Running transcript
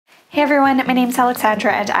Hey everyone, my name's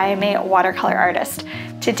Alexandra and I am a watercolor artist.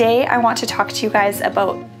 Today I want to talk to you guys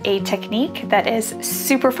about a technique that is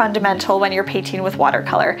super fundamental when you're painting with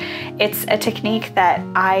watercolor. It's a technique that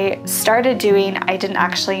I started doing. I didn't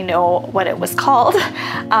actually know what it was called.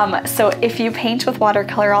 So if you paint with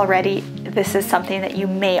watercolor already, this is something that you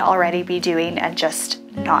may already be doing and just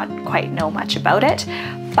not quite know much about it.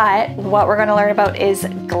 But what we're going to learn about is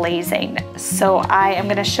glazing. So I am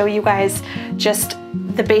going to show you guys just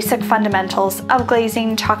the basic fundamentals of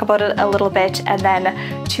glazing, talk about it a little bit, and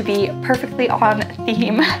then to be perfectly on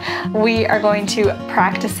theme, we are going to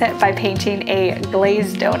practice it by painting a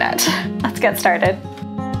glazed donut. Let's get started.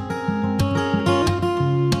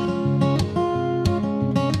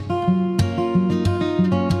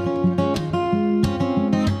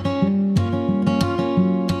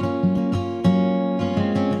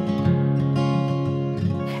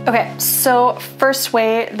 Okay, so first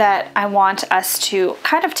way that I want us to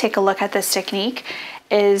kind of take a look at this technique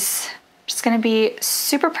is just going to be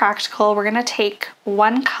super practical. We're going to take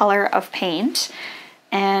one color of paint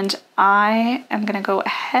and I am going to go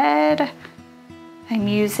ahead. I'm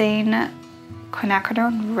using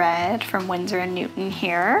quinacridone red from Winsor & Newton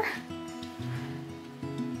here.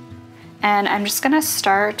 And I'm just going to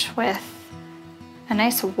start with a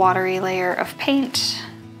nice watery layer of paint.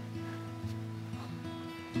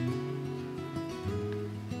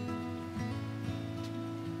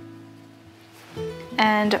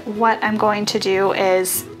 And what I'm going to do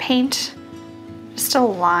is paint just a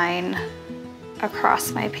line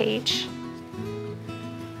across my page.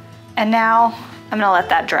 And now I'm gonna let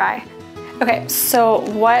that dry. Okay, so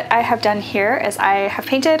what I have done here is I have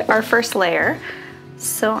painted our first layer.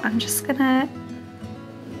 So I'm just gonna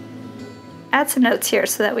add some notes here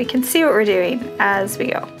so that we can see what we're doing as we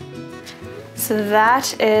go. So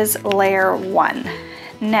that is layer one.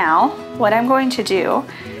 Now, what I'm going to do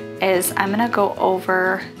is I'm gonna go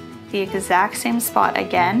over the exact same spot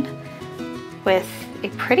again with a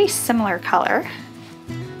pretty similar color.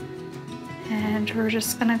 And we're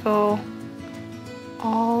just gonna go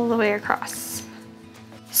all the way across.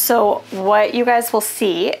 So what you guys will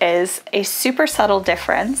see is a super subtle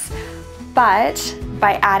difference, but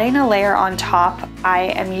by adding a layer on top, I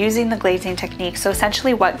am using the glazing technique. So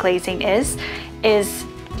essentially what glazing is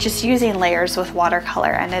just using layers with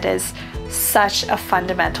watercolor, and it is such a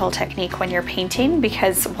fundamental technique when you're painting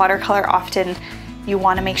because watercolor often you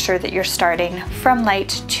want to make sure that you're starting from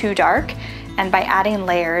light to dark, and by adding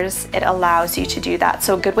layers it allows you to do that.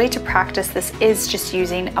 So a good way to practice this is just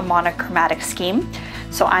using a monochromatic scheme.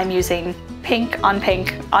 So I'm using pink on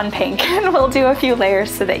pink on pink and we'll do a few layers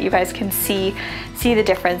so that you guys can see the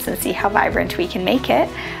difference and see how vibrant we can make it.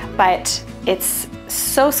 But it's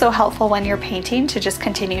so helpful when you're painting to just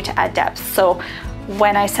continue to add depth. So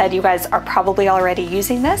when I said you guys are probably already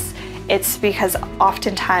using this, it's because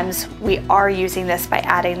oftentimes we are using this by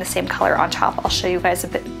adding the same color on top. I'll show you guys a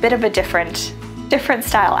bit of a different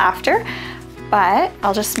style after, but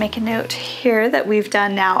I'll just make a note here that we've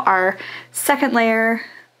done now our second layer,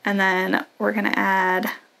 and then we're gonna add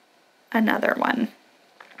another one.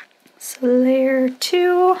 So layer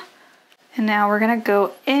two, and now we're gonna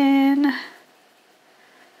go in.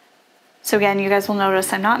 So again, you guys will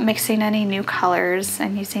notice I'm not mixing any new colors.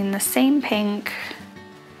 I'm using the same pink.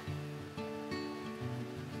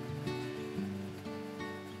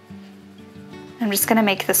 I'm just gonna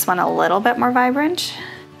make this one a little bit more vibrant,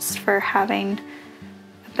 just for having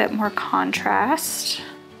a bit more contrast.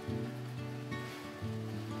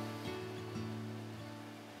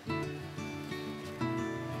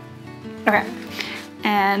 Okay,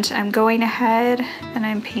 and I'm going ahead and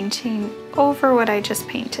I'm painting over what I just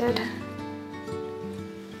painted.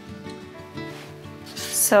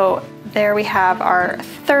 So there we have our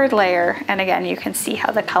third layer, and again you can see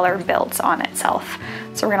how the color builds on itself.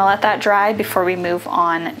 So we're gonna let that dry before we move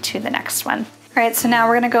on to the next one. All right, so now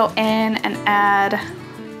we're gonna go in and add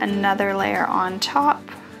another layer on top.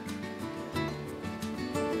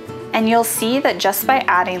 And you'll see that just by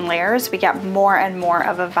adding layers, we get more and more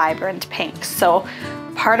of a vibrant pink. So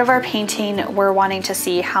part of our painting, we're wanting to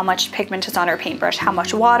see how much pigment is on our paintbrush, how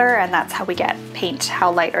much water, and that's how we get paint,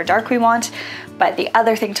 how light or dark we want. But the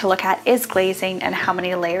other thing to look at is glazing and how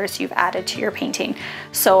many layers you've added to your painting.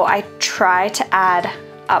 So I try to add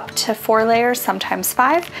up to 4 layers, sometimes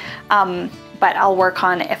 5. But I'll work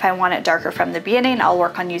on, if I want it darker from the beginning, I'll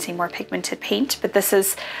work on using more pigmented paint. But this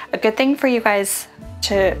is a good thing for you guys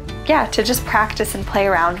to just practice and play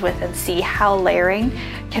around with and see how layering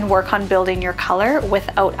can work on building your color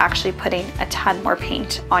without actually putting a ton more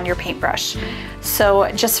paint on your paintbrush. So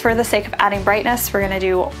just for the sake of adding brightness, we're gonna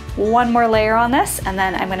do one more layer on this, and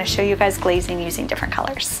then I'm gonna show you guys glazing using different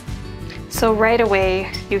colors. So right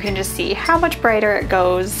away, you can just see how much brighter it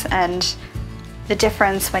goes and the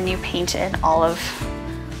difference when you paint in all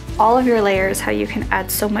of your layers, how you can add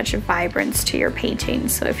so much vibrance to your painting.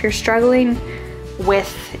 So if you're struggling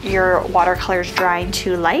with your watercolors drying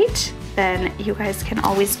too light, then you guys can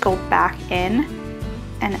always go back in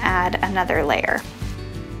and add another layer.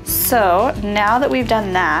 So now that we've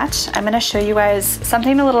done that, I'm gonna show you guys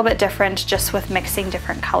something a little bit different just with mixing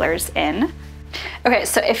different colors in. Okay,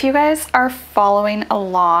 so if you guys are following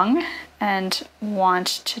along and want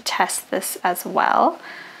to test this as well,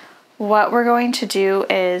 what we're going to do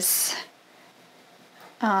is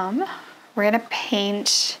we're gonna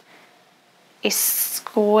paint a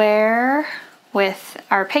square with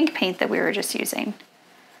our pink paint that we were just using.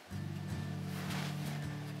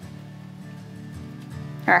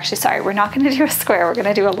 Or actually, sorry, we're not gonna do a square, we're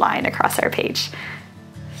gonna do a line across our page.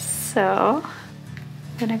 So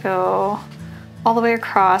I'm gonna go all the way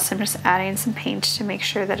across. I'm just adding some paint to make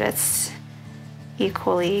sure that it's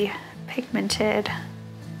equally pigmented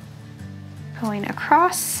going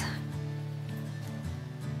across.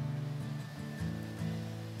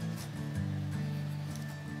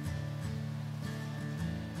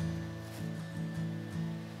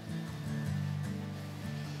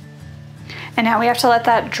 And now we have to let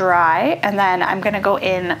that dry, and then I'm gonna go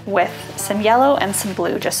in with some yellow and some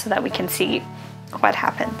blue just so that we can see what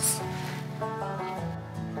happens.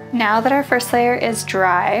 Now that our first layer is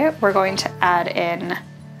dry, we're going to add in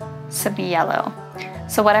some yellow.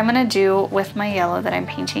 So what I'm gonna do with my yellow that I'm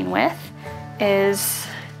painting with is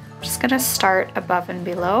I'm just gonna start above and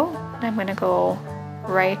below, and I'm gonna go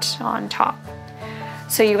right on top.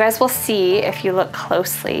 So you guys will see, if you look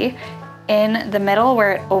closely, in the middle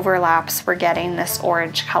where it overlaps, we're getting this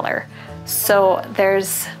orange color. So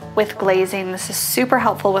with glazing, this is super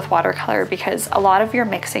helpful with watercolor because a lot of your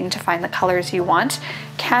mixing to find the colors you want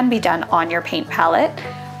can be done on your paint palette,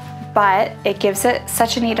 but it gives it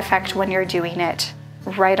such a neat effect when you're doing it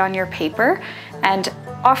right on your paper. And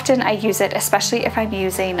often I use it, especially if I'm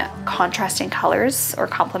using contrasting colors or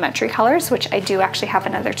complementary colors, which I do actually have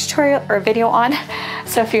another tutorial or video on.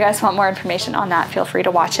 So if you guys want more information on that, feel free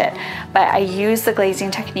to watch it. But I use the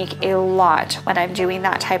glazing technique a lot when I'm doing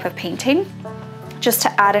that type of painting, just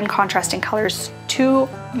to add in contrasting colors to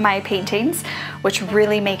my paintings, which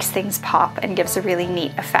really makes things pop and gives a really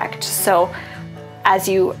neat effect. So as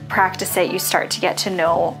you practice it, you start to get to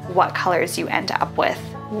know what colors you end up with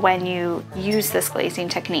when you use this glazing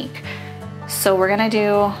technique. So we're gonna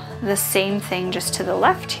do the same thing just to the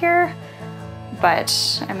left here,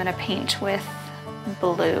 but I'm gonna paint with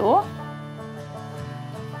blue.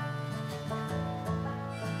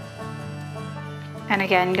 And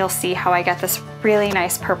again, you'll see how I get this really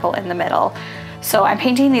nice purple in the middle. So I'm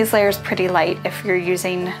painting these layers pretty light. If you're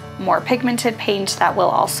using more pigmented paint, that will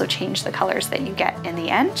also change the colors that you get in the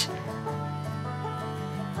end.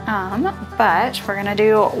 But we're gonna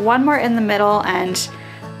do one more in the middle, and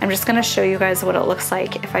I'm just gonna show you guys what it looks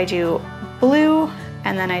like if I do blue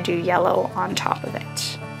and then I do yellow on top of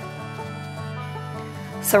it.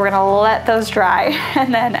 So we're gonna let those dry,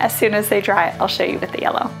 and then as soon as they dry, I'll show you with the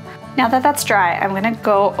yellow. Now that that's dry, I'm gonna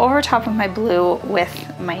go over top of my blue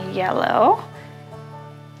with my yellow.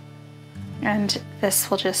 And this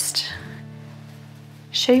will just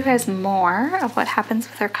show you guys more of what happens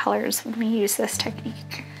with our colors when we use this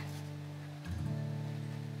technique.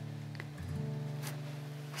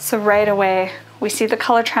 So right away, we see the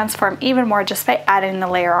color transform even more just by adding the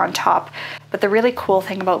layer on top. But the really cool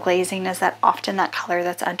thing about glazing is that often that color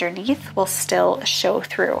that's underneath will still show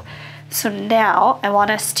through. So now I want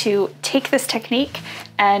us to take this technique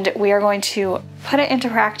and we are going to put it into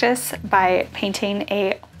practice by painting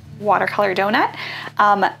a watercolor donut.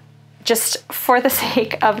 Just for the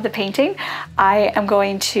sake of the painting, I am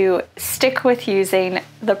going to stick with using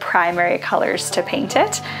the primary colors to paint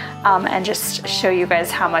it and just show you guys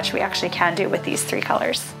how much we actually can do with these three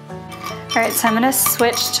colors. All right, so I'm gonna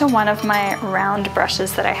switch to one of my round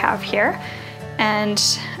brushes that I have here, and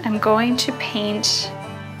I'm going to paint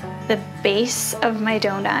the base of my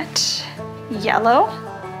donut yellow.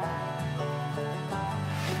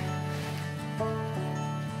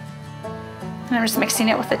 And I'm just mixing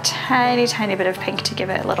it with a tiny, tiny bit of pink to give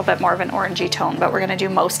it a little bit more of an orangey tone, but we're gonna do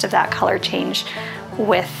most of that color change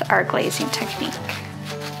with our glazing technique.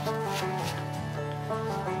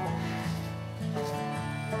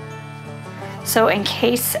 So in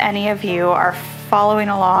case any of you are following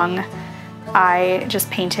along, I just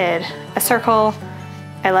painted a circle.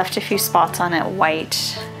 I left a few spots on it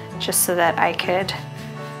white, just so that I could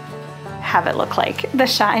have it look like the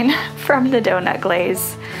shine from the donut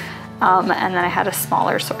glaze. And then I had a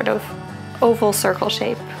smaller sort of oval circle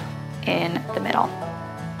shape in the middle.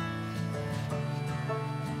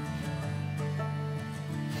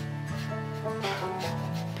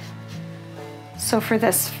 So for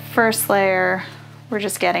this first layer, we're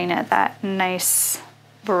just getting at that nice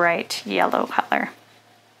bright yellow color.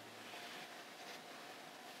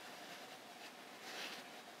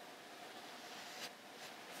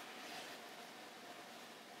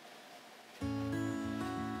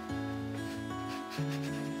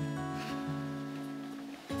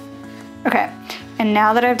 Okay, and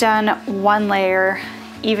now that I've done one layer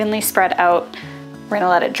evenly spread out, we're gonna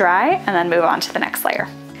let it dry and then move on to the next layer.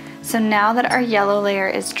 So now that our yellow layer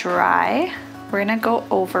is dry, we're gonna go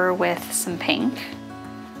over with some pink.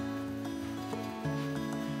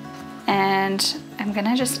 And I'm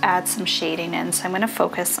gonna just add some shading in. So I'm gonna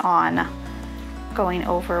focus on going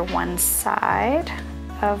over one side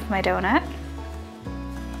of my donut.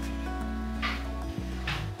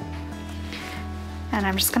 And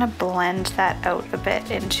I'm just gonna blend that out a bit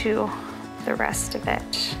into the rest of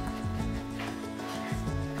it.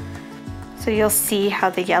 So you'll see how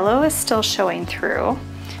the yellow is still showing through,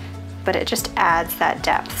 but it just adds that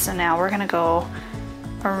depth. So now we're gonna go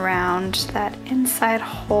around that inside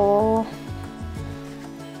hole.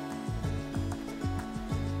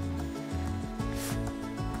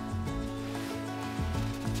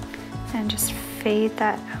 And just fade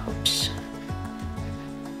that out.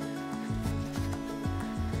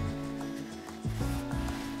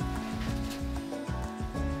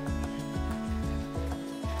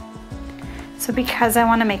 So because I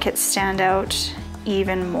want to make it stand out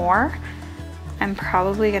even more, I'm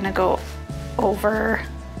probably going to go over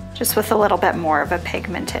just with a little bit more of a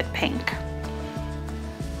pigmented pink.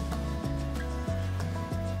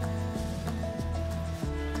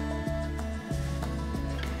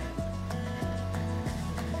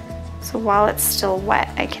 So while it's still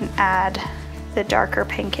wet, I can add the darker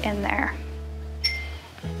pink in there.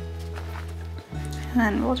 And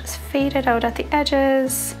then we'll just fade it out at the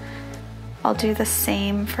edges. I'll do the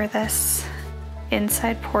same for this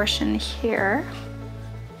inside portion here.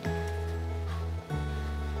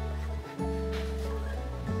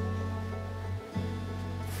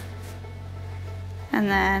 And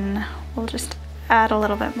then we'll just add a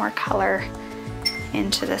little bit more color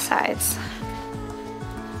into the sides.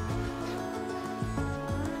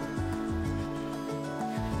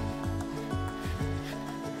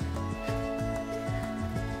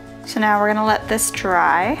 So now we're gonna let this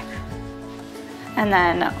dry, and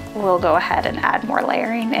then we'll go ahead and add more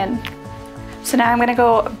layering in. So now I'm gonna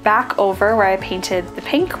go back over where I painted the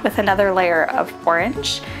pink with another layer of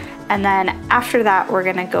orange. And then after that, we're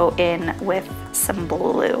gonna go in with some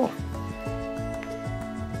blue.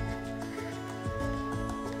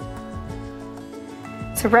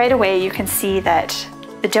 So right away, you can see that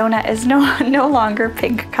the donut is no longer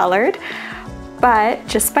pink colored, but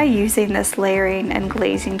just by using this layering and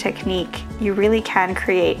glazing technique, you really can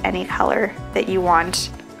create any color that you want.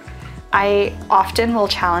 I often will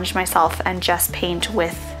challenge myself and just paint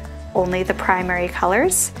with only the primary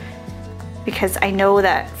colors, because I know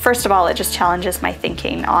that, first of all, it just challenges my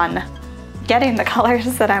thinking on getting the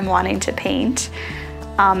colors that I'm wanting to paint.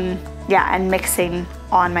 Yeah, and mixing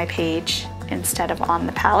on my page instead of on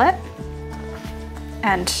the palette.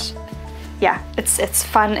 And yeah, it's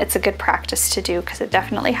fun, it's a good practice to do because it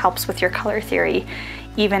definitely helps with your color theory,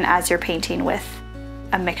 even as you're painting with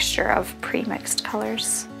a mixture of pre-mixed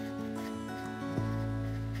colors.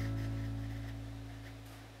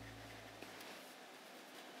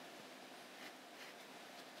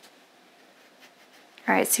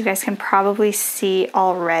 All right, so you guys can probably see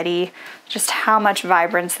already just how much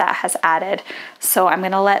vibrance that has added. So I'm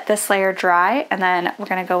gonna let this layer dry, and then we're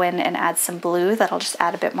gonna go in and add some blue that'll just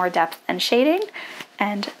add a bit more depth and shading,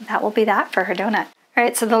 and that will be that for her donut. All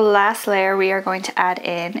right, so the last layer we are going to add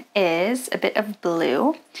in is a bit of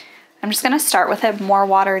blue. I'm just gonna start with it more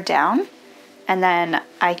watered down, and then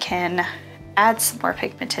I can add some more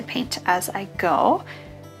pigmented paint as I go,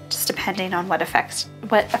 just depending on what effect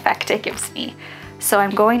it gives me. So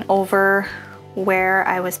I'm going over where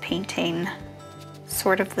I was painting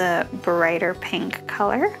sort of the brighter pink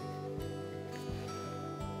color.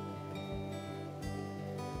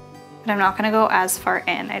 But I'm not gonna go as far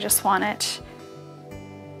in. I just want it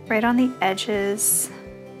right on the edges.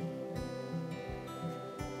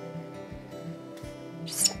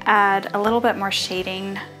 Just add a little bit more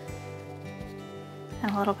shading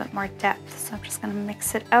and a little bit more depth. So I'm just gonna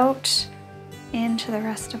mix it out into the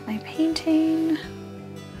rest of my painting.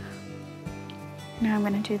 Now I'm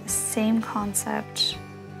going to do the same concept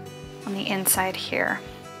on the inside here.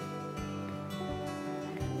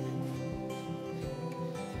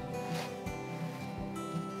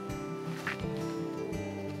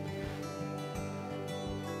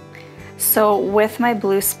 So with my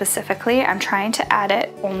blue specifically, I'm trying to add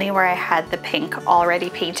it only where I had the pink already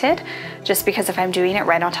painted, just because if I'm doing it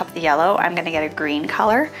right on top of the yellow, I'm gonna get a green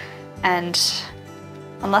color. And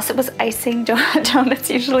unless it was icing, donuts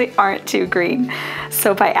usually aren't too green.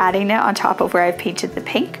 So by adding it on top of where I've painted the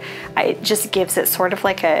pink, it just gives it sort of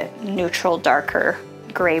like a neutral, darker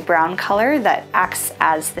gray brown color that acts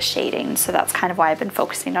as the shading. So that's kind of why I've been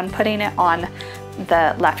focusing on putting it on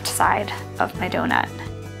the left side of my donut.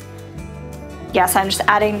 Yeah, so I'm just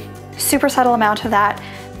adding super subtle amount of that,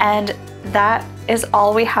 and that is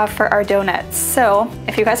all we have for our donuts. So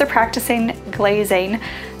if you guys are practicing glazing,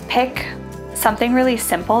 pick something really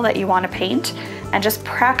simple that you want to paint and just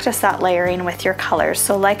practice that layering with your colors.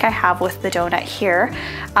 So like I have with the donut here,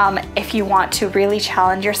 if you want to really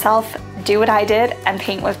challenge yourself, do what I did and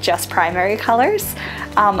paint with just primary colors.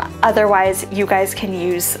 Otherwise, you guys can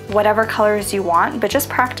use whatever colors you want, but just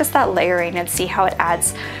practice that layering and see how it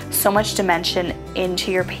adds so much dimension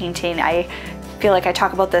into your painting. I feel like I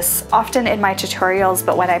talk about this often in my tutorials,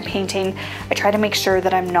 but when I'm painting, I try to make sure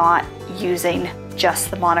that I'm not using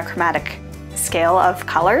just the monochromatic scale of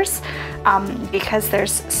colors, because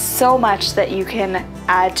there's so much that you can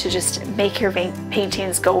add to just make your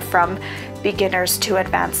paintings go from beginners to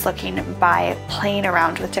advanced looking by playing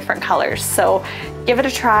around with different colors. So give it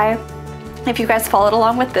a try. If you guys followed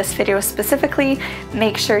along with this video specifically,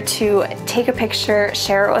 make sure to take a picture,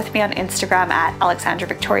 share it with me on Instagram at Alexandra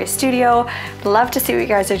Victoria Studio. Love to see what you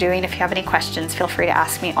guys are doing. If you have any questions, feel free to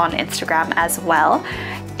ask me on Instagram as well.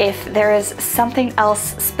 If there is something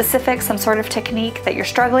else specific, some sort of technique that you're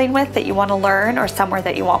struggling with that you want to learn, or somewhere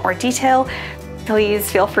that you want more detail,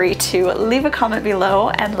 please feel free to leave a comment below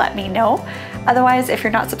and let me know. Otherwise, if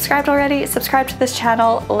you're not subscribed already, subscribe to this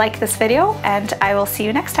channel, like this video, and I will see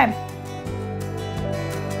you next time.